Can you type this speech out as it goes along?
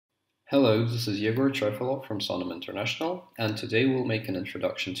Hello, this is Yegor Trifalov from Sonim International, and today we'll make an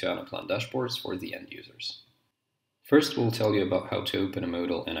introduction to Anaplan dashboards for the end users. First, we'll tell you about how to open a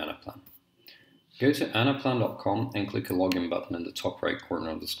modal in Anaplan. Go to anaplan.com and click a login button in the top right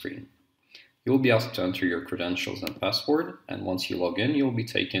corner of the screen. You'll be asked to enter your credentials and password, and once you log in, you'll be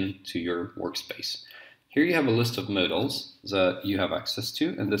taken to your workspace. Here you have a list of modals that you have access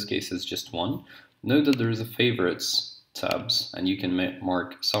to. In this case, it's just one. Note that there is a favorites tabs, and you can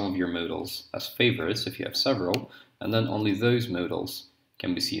mark some of your modals as favorites if you have several, and then only those modals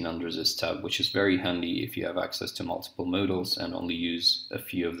can be seen under this tab, which is very handy if you have access to multiple modals and only use a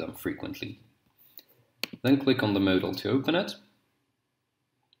few of them frequently. Then click on the modal to open it,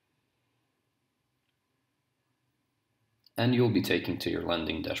 and you'll be taken to your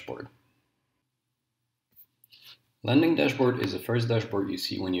lending dashboard. Lending dashboard is the first dashboard you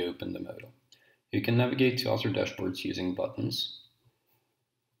see when you open the modal. You can navigate to other dashboards using buttons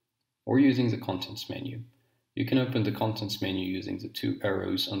or using the contents menu. You can open the contents menu using the two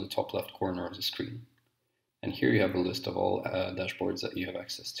arrows on the top left corner of the screen. And here you have a list of all dashboards that you have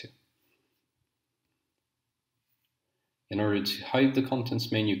access to. In order to hide the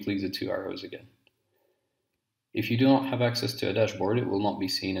contents menu, click the two arrows again. If you do not have access to a dashboard, it will not be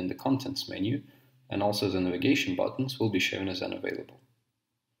seen in the contents menu, and also the navigation buttons will be shown as unavailable.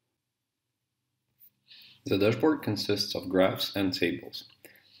 The dashboard consists of graphs and tables.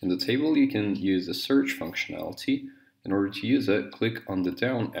 In the table, you can use the search functionality. In order to use it, click on the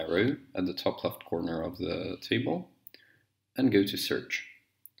down arrow at the top left corner of the table and go to search.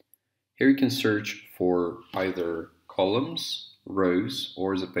 Here you can search for either columns, rows,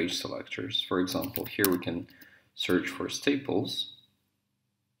 or the page selectors. For example, here we can search for staples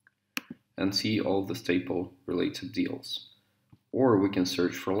and see all the staple related deals. Or we can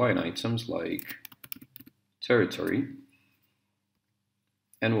search for line items like territory,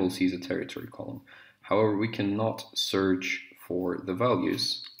 and we'll see the territory column. However, we cannot search for the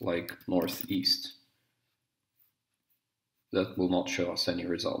values like northeast. That will not show us any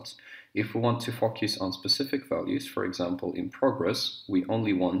results. If we want to focus on specific values, for example, in progress, we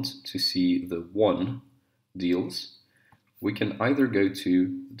only want to see the one deals, we can either go to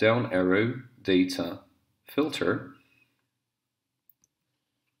down arrow, data, filter,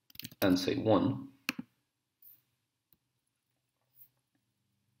 and say 1.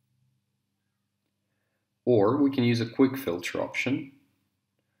 Or we can use a quick filter option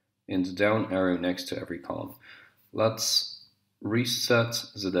in the down arrow next to every column. Let's reset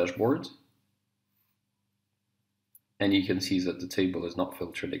the dashboard, and you can see that the table is not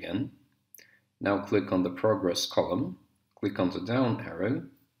filtered again. Now click on the progress column, click on the down arrow,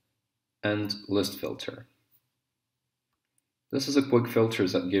 and list filter. This is a quick filter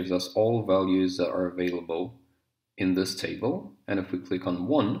that gives us all values that are available in this table, and if we click on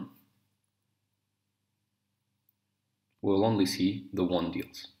 1, we'll only see the 1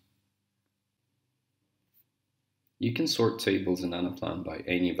 deals. You can sort tables in Anaplan by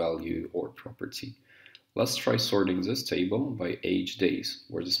any value or property. Let's try sorting this table by age days,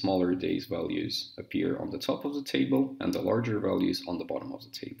 where the smaller days values appear on the top of the table and the larger values on the bottom of the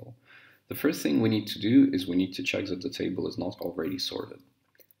table. The first thing we need to do is we need to check that the table is not already sorted.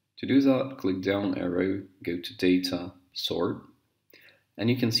 To do that, click down arrow, go to data, sort, and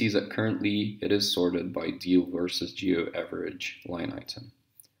you can see that currently it is sorted by deal versus geo average line item.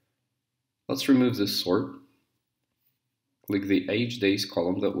 Let's remove this sort. Click the age days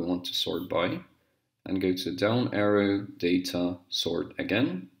column that we want to sort by, and go to down arrow, data, sort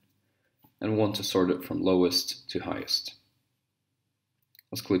again, and we want to sort it from lowest to highest.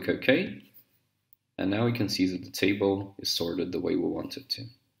 Let's click OK, and now we can see that the table is sorted the way we want it to.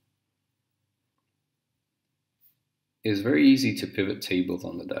 It is very easy to pivot tables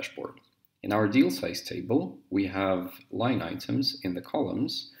on the dashboard. In our deal size table, we have line items in the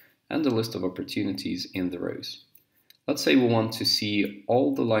columns and a list of opportunities in the rows. Let's say we want to see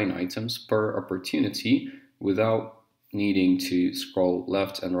all the line items per opportunity without needing to scroll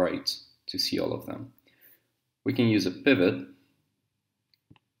left and right to see all of them. We can use a pivot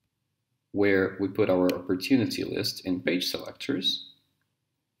where we put our opportunity list in page selectors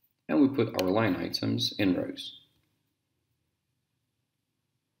and we put our line items in rows.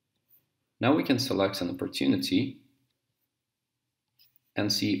 Now we can select an opportunity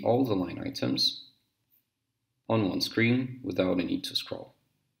and see all the line items on one screen without a need to scroll.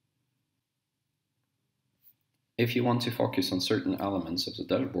 If you want to focus on certain elements of the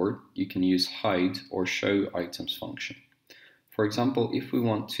dashboard, you can use hide or show items function. For example, if we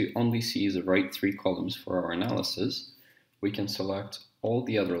want to only see the right 3 columns for our analysis, we can select all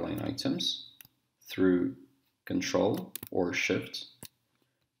the other line items through Control or Shift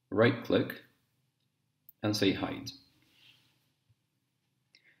right-click, and say Hide.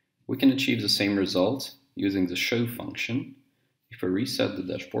 We can achieve the same result using the Show function if we reset the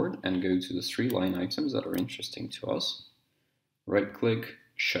dashboard and go to the 3 line items that are interesting to us. Right-click,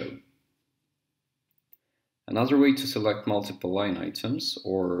 Show. Another way to select multiple line items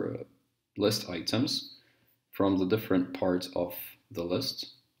or list items from the different parts of the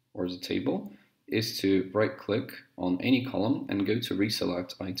list or the table is to right-click on any column and go to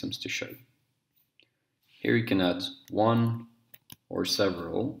Reselect Items to Show. Here you can add one or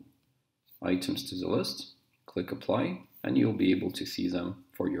several items to the list, click Apply, and you'll be able to see them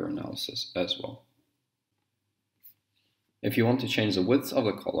for your analysis as well. If you want to change the width of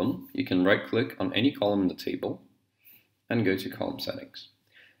a column, you can right-click on any column in the table and go to Column Settings.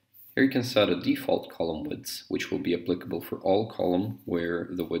 Here you can set a default column width, which will be applicable for all columns where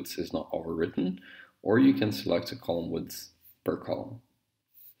the width is not overwritten, or you can select a column width per column.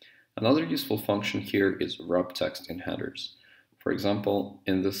 Another useful function here is wrap text in headers. For example,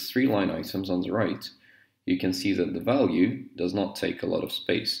 in the 3 line items on the right, you can see that the value does not take a lot of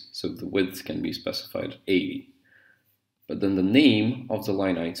space, so the width can be specified 80. But then the name of the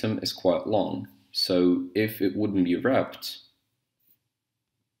line item is quite long, so if it wouldn't be wrapped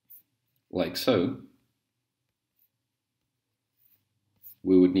like so,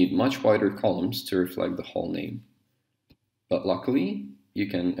 we would need much wider columns to reflect the whole name. But luckily, you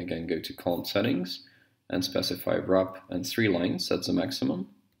can again go to Column Settings and specify wrap and 3 lines as the maximum.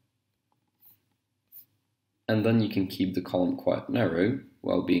 And then you can keep the column quite narrow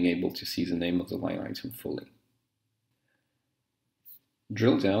while being able to see the name of the line item fully.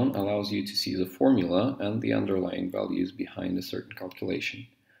 Drill down allows you to see the formula and the underlying values behind a certain calculation.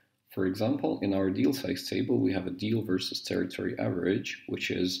 For example, in our deal size table, we have a deal versus territory average,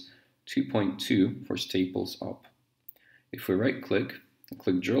 which is 2.2 for staples up. If we right-click and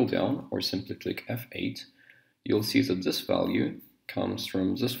click drill down, or simply click F8, you'll see that this value comes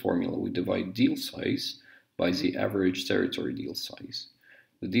from this formula. We divide deal size by the average territory deal size.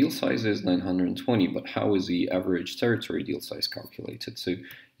 The deal size is 920, but how is the average territory deal size calculated? So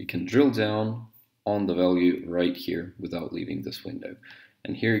you can drill down on the value right here without leaving this window.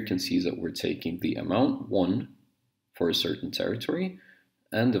 And here you can see that we're taking the amount 1 for a certain territory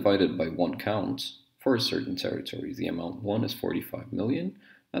and divided by 1 count for a certain territory. The amount 1 is 45 million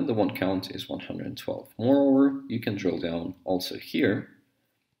and the 1 count is 112. Moreover, you can drill down also here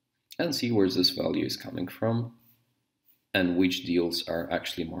and see where this value is coming from and which deals are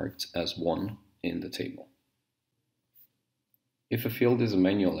actually marked as 1 in the table. If a field is a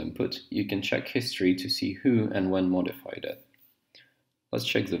manual input, you can check history to see who and when modified it. Let's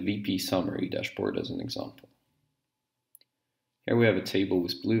check the VP summary dashboard as an example. Here we have a table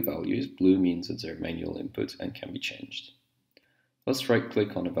with blue values. Blue means that they're manual input and can be changed. Let's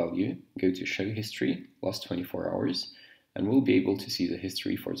right-click on a value, go to Show History, last 24 hours, and we'll be able to see the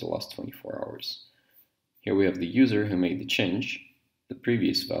history for the last 24 hours. Here we have the user who made the change, the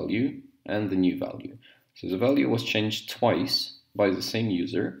previous value, and the new value. So the value was changed twice by the same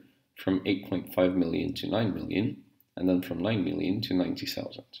user from 8.5 million to 9 million, and then from 9 million to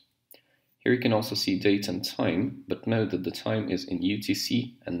 90,000. Here you can also see date and time, but note that the time is in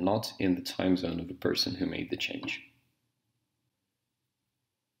UTC and not in the time zone of the person who made the change.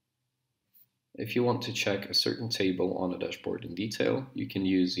 If you want to check a certain table on a dashboard in detail, you can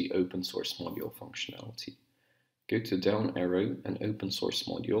use the open source module functionality. Go to down arrow and open source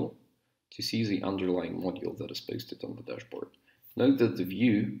module to see the underlying module that is posted on the dashboard. Note that the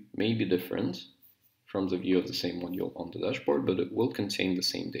view may be different from the view of the same module on the dashboard, but it will contain the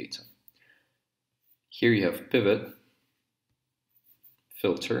same data. Here you have pivot,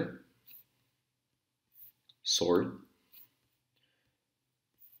 filter, sort,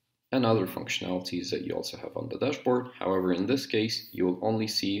 and other functionalities that you also have on the dashboard. However, in this case, you will only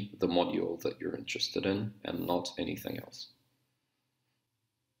see the module that you're interested in and not anything else.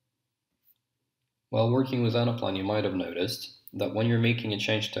 While working with Anaplan, you might have noticed that when you're making a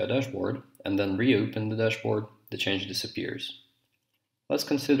change to a dashboard and then reopen the dashboard, the change disappears. Let's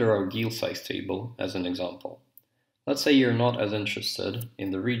consider our deal size table as an example. Let's say you're not as interested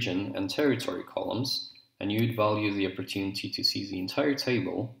in the region and territory columns, and you'd value the opportunity to see the entire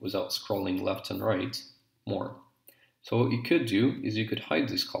table without scrolling left and right more. So what you could do is you could hide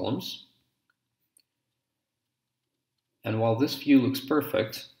these columns, and while this view looks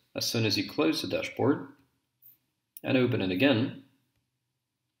perfect, as soon as you close the dashboard and open it again,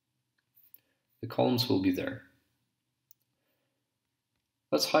 the columns will be there.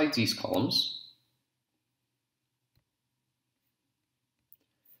 Let's hide these columns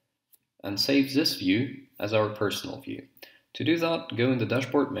and save this view as our personal view. To do that, go in the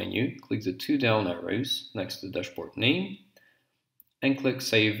dashboard menu, click the two down arrows next to the dashboard name, and click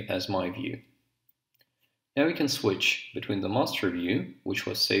Save as My View. Now we can switch between the master view, which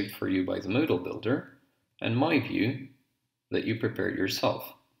was saved for you by the modal builder, and My View that you prepared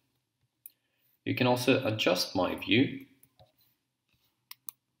yourself. You can also adjust My View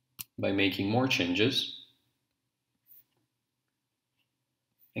by making more changes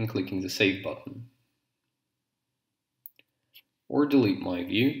and clicking the Save button. Or delete My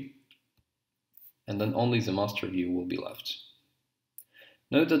View, and then only the master view will be left.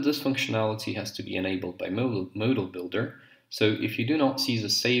 Note that this functionality has to be enabled by Modal Builder, so if you do not see the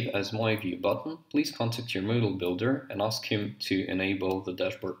Save as My View button, please contact your Modal Builder and ask him to enable the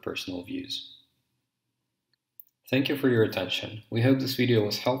dashboard personal views. Thank you for your attention. We hope this video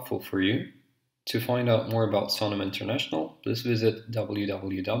was helpful for you. To find out more about Sonim International, please visit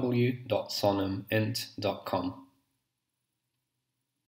www.sonimint.com.